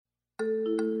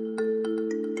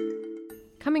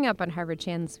Coming up on Harvard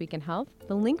Chan This Week in Health,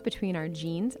 the link between our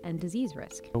genes and disease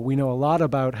risk. We know a lot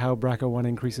about how BRCA1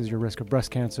 increases your risk of breast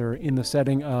cancer in the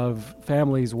setting of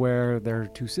families where there are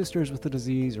two sisters with the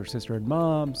disease, or sister and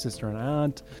mom, sister and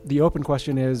aunt. The open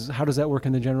question is, how does that work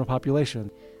in the general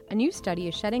population? A new study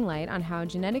is shedding light on how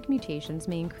genetic mutations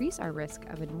may increase our risk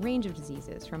of a range of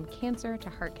diseases, from cancer to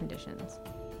heart conditions.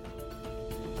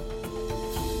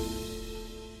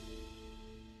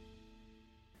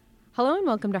 Hello and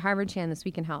welcome to Harvard Chan This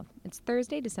Week in Health. It's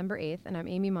Thursday, December 8th, and I'm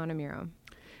Amy Montemuro.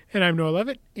 And I'm Noah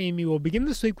Levitt. Amy will begin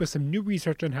this week with some new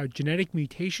research on how genetic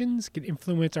mutations can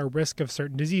influence our risk of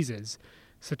certain diseases,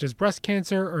 such as breast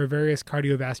cancer or various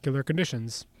cardiovascular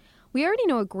conditions. We already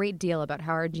know a great deal about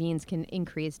how our genes can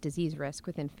increase disease risk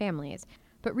within families,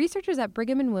 but researchers at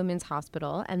Brigham and Women's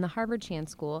Hospital and the Harvard Chan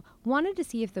School wanted to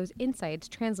see if those insights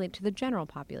translate to the general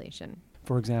population.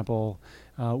 For example,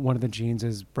 one of the genes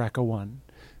is BRCA1.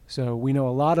 So we know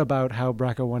a lot about how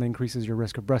BRCA1 increases your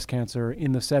risk of breast cancer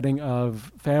in the setting of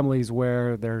families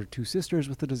where there are two sisters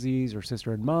with the disease, or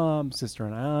sister and mom, sister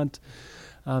and aunt.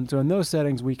 So in those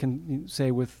settings, we can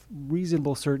say with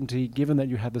reasonable certainty, given that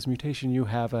you have this mutation, you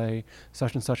have a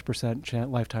such and such %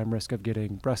 lifetime risk of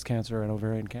getting breast cancer and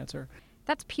ovarian cancer.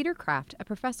 That's Peter Kraft, a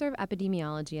professor of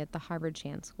epidemiology at the Harvard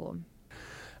Chan School.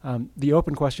 The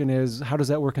open question is, how does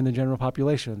that work in the general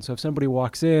population? So if somebody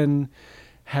walks in,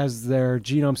 has their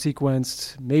genome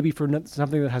sequenced, maybe for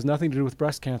something that has nothing to do with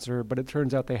breast cancer, but it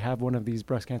turns out they have one of these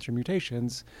breast cancer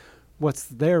mutations, what's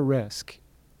their risk?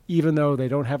 Even though they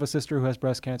don't have a sister who has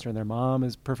breast cancer and their mom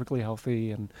is perfectly healthy,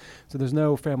 and so there's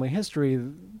no family history,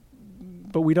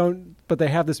 but they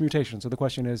have this mutation. So the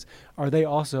question is, are they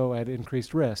also at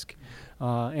increased risk,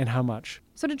 and how much?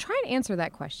 So to try and answer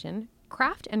that question,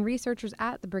 Kraft and researchers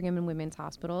at the Brigham and Women's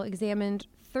Hospital examined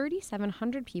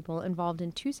 3,700 people involved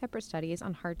in two separate studies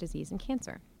on heart disease and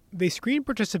cancer. They screened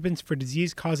participants for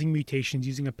disease-causing mutations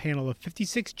using a panel of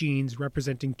 56 genes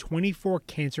representing 24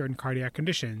 cancer and cardiac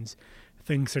conditions,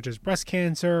 things such as breast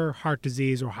cancer, heart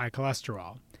disease, or high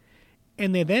cholesterol.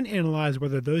 And they then analyzed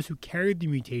whether those who carried the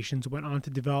mutations went on to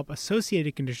develop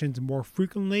associated conditions more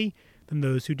frequently than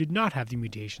those who did not have the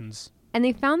mutations. And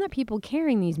they found that people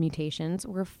carrying these mutations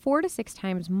were 4 to 6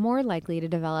 times more likely to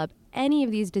develop any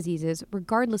of these diseases,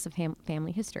 regardless of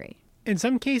family history. In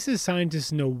some cases,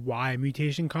 scientists know why a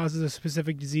mutation causes a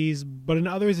specific disease, but in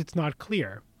others, it's not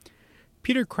clear.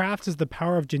 Peter Kraft says the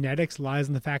power of genetics lies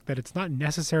in the fact that it's not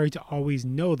necessary to always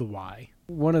know the why.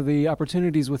 One of the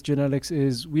opportunities with genetics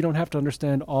is we don't have to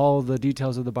understand all the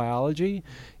details of the biology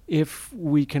if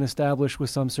we can establish with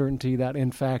some certainty that,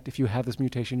 in fact, if you have this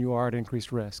mutation, you are at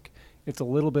increased risk. It's a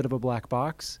little bit of a black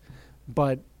box,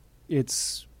 but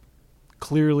it's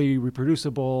clearly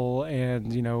reproducible,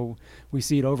 and we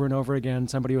see it over and over again.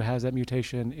 Somebody who has that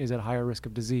mutation is at higher risk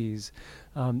of disease.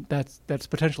 That's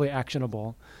potentially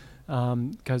actionable.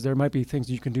 Because there might be things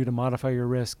you can do to modify your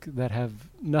risk that have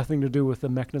nothing to do with the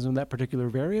mechanism of that particular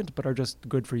variant, but are just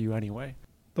good for you anyway.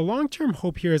 The long-term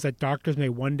hope here is that doctors may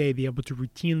one day be able to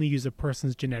routinely use a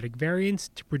person's genetic variants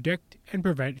to predict and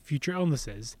prevent future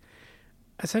illnesses.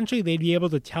 Essentially, they'd be able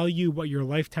to tell you what your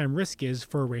lifetime risk is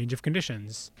for a range of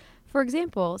conditions. For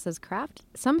example, says Kraft,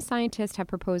 some scientists have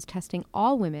proposed testing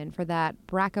all women for that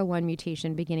BRCA1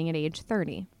 mutation beginning at age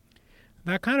 30.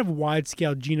 That kind of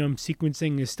wide-scale genome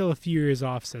sequencing is still a few years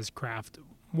off, says Kraft.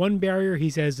 One barrier,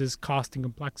 he says, is cost and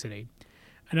complexity.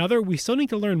 Another, we still need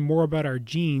to learn more about our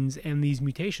genes and these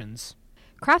mutations.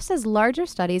 Kraft says larger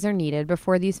studies are needed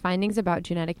before these findings about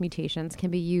genetic mutations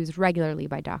can be used regularly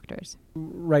by doctors.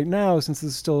 Right now, since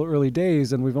it's still early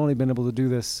days and we've only been able to do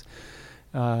this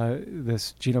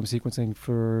genome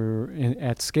sequencing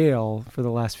at scale for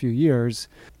the last few years,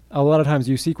 a lot of times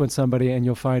you sequence somebody and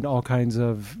you'll find all kinds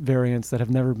of variants that have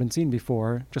never been seen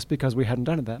before just because we hadn't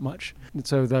done it that much. And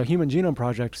so the Human Genome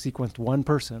Project sequenced one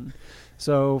person.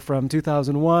 So from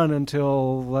 2001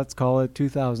 until, let's call it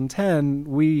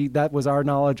 2010, that was our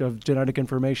knowledge of genetic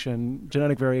information.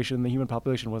 Genetic variation in the human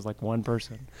population was like one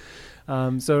person.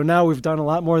 So now we've done a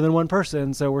lot more than one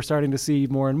person, so we're starting to see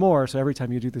more and more. So every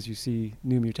time you do this, you see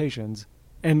new mutations.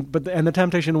 And the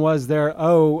temptation was there,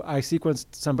 I sequenced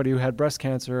somebody who had breast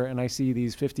cancer and I see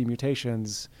these 50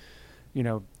 mutations,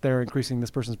 they're increasing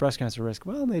this person's breast cancer risk.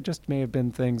 Well, they just may have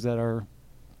been things that are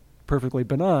perfectly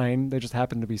benign. They just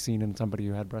happen to be seen in somebody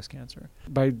who had breast cancer.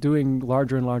 By doing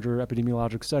larger and larger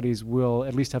epidemiologic studies, we'll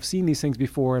at least have seen these things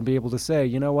before and be able to say,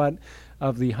 you know what,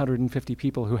 of the 150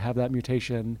 people who have that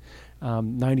mutation,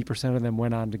 90% of them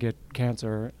went on to get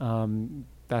cancer.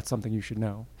 That's something you should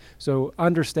know. So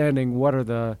understanding what are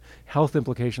the health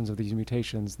implications of these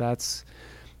mutations, that's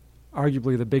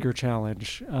arguably the bigger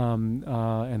challenge,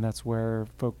 and that's where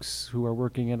folks who are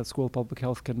working in a school of public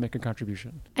health can make a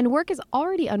contribution. And work is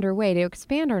already underway to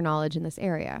expand our knowledge in this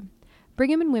area.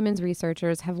 Brigham and Women's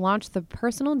researchers have launched the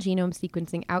Personal Genome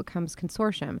Sequencing Outcomes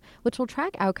Consortium, which will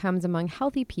track outcomes among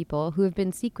healthy people who have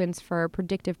been sequenced for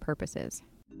predictive purposes.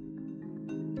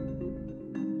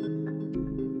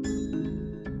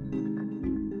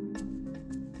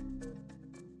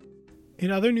 In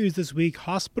other news this week,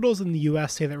 hospitals in the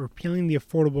U.S. say that repealing the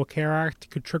Affordable Care Act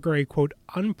could trigger a, quote,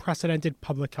 unprecedented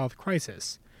public health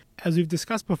crisis. As we've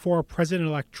discussed before,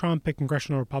 President-elect Trump and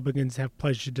congressional Republicans have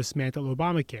pledged to dismantle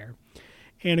Obamacare.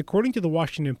 And according to the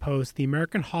Washington Post, the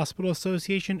American Hospital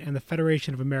Association and the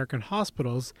Federation of American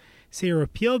Hospitals say a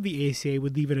repeal of the ACA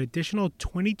would leave an additional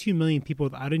 22 million people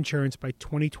without insurance by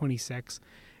 2026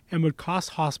 and would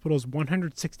cost hospitals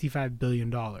 $165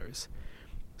 billion.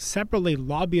 Separately,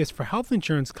 lobbyists for health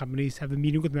insurance companies have been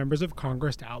meeting with members of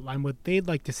Congress to outline what they'd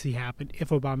like to see happen if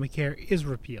Obamacare is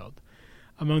repealed.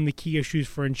 Among the key issues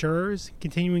for insurers,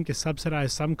 continuing to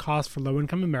subsidize some costs for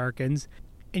low-income Americans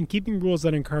and keeping rules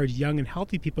that encourage young and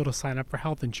healthy people to sign up for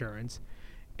health insurance.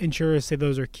 Insurers say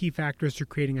those are key factors to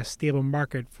creating a stable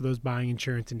market for those buying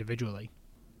insurance individually.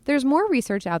 There's more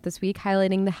research out this week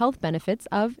highlighting the health benefits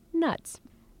of nuts.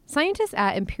 Scientists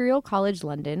at Imperial College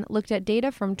London looked at data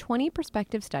from 20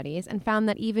 prospective studies and found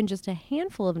that even just a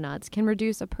handful of nuts can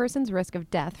reduce a person's risk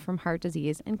of death from heart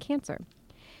disease and cancer.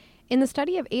 In the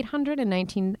study of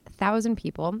 819,000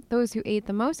 people, those who ate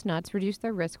the most nuts reduced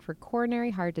their risk for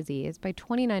coronary heart disease by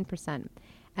 29%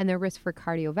 and their risk for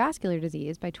cardiovascular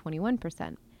disease by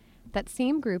 21%. That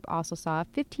same group also saw a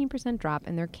 15% drop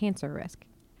in their cancer risk.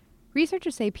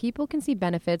 Researchers say people can see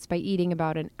benefits by eating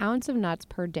about an ounce of nuts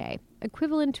per day,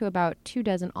 equivalent to about 2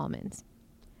 dozen almonds.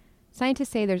 Scientists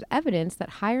say there's evidence that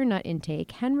higher nut intake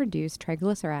can reduce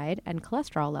triglyceride and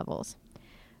cholesterol levels.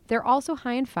 They're also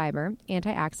high in fiber,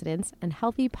 antioxidants, and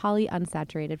healthy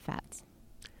polyunsaturated fats.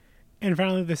 And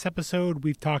finally, this episode,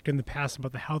 we've talked in the past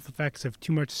about the health effects of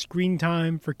too much screen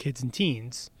time for kids and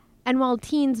teens. And while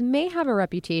teens may have a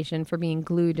reputation for being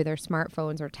glued to their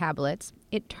smartphones or tablets,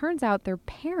 it turns out their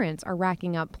parents are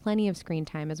racking up plenty of screen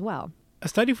time as well. A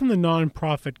study from the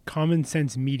nonprofit Common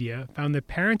Sense Media found that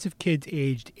parents of kids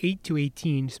aged 8 to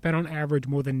 18 spent on average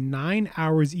more than 9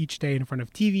 hours each day in front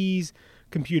of TVs,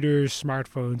 computers,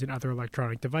 smartphones, and other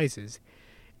electronic devices.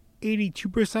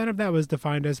 82% of that was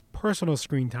defined as personal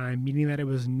screen time, meaning that it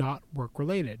was not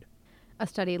work-related. A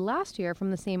study last year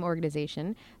from the same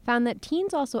organization found that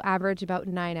teens also average about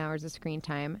 9 hours of screen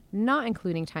time, not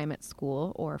including time at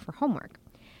school or for homework.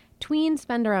 Tweens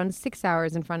spend around 6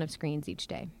 hours in front of screens each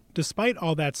day. Despite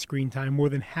all that screen time, more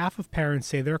than half of parents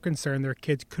say they're concerned their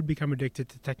kids could become addicted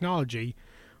to technology,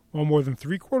 while more than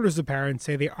 3/4 of parents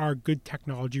say they are good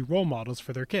technology role models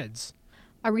for their kids.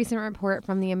 A recent report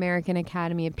from the American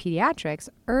Academy of Pediatrics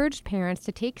urged parents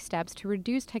to take steps to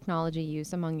reduce technology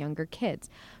use among younger kids,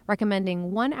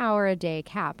 recommending 1 hour a day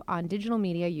cap on digital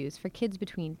media use for kids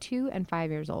between 2 and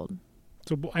 5 years old.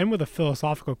 So we'll end with a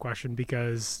philosophical question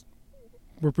because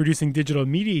we're producing digital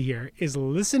media here. Is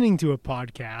listening to a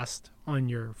podcast on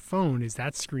your phone, is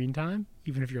that screen time,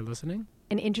 even if you're listening?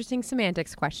 An interesting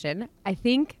semantics question. I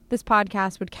think this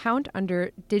podcast would count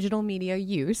under digital media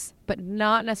use, but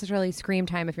not necessarily screen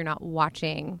time if you're not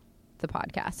watching the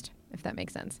podcast, if that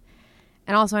makes sense.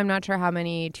 And also, I'm not sure how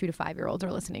many 2 to 5 year olds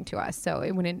are listening to us, so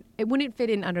it wouldn't fit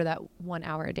in under that 1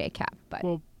 hour a day cap. But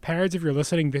well, parents, if you're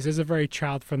listening, this is a very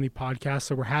child-friendly podcast,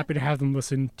 so we're happy to have them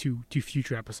listen to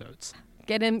future episodes.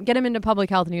 Get him into public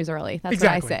health news early. That's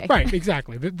exactly. what I say. Right,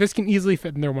 exactly. This can easily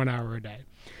fit in their 1 hour a day.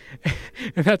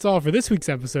 And that's all for this week's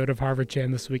episode of Harvard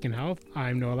Chan This Week in Health.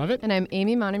 I'm Noah Levitt. And I'm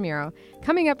Amy Montemuro.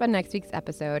 Coming up on next week's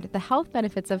episode, the health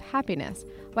benefits of happiness,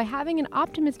 why having an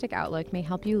optimistic outlook may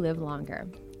help you live longer.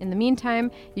 In the meantime,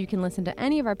 you can listen to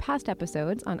any of our past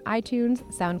episodes on iTunes,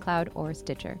 SoundCloud, or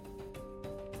Stitcher.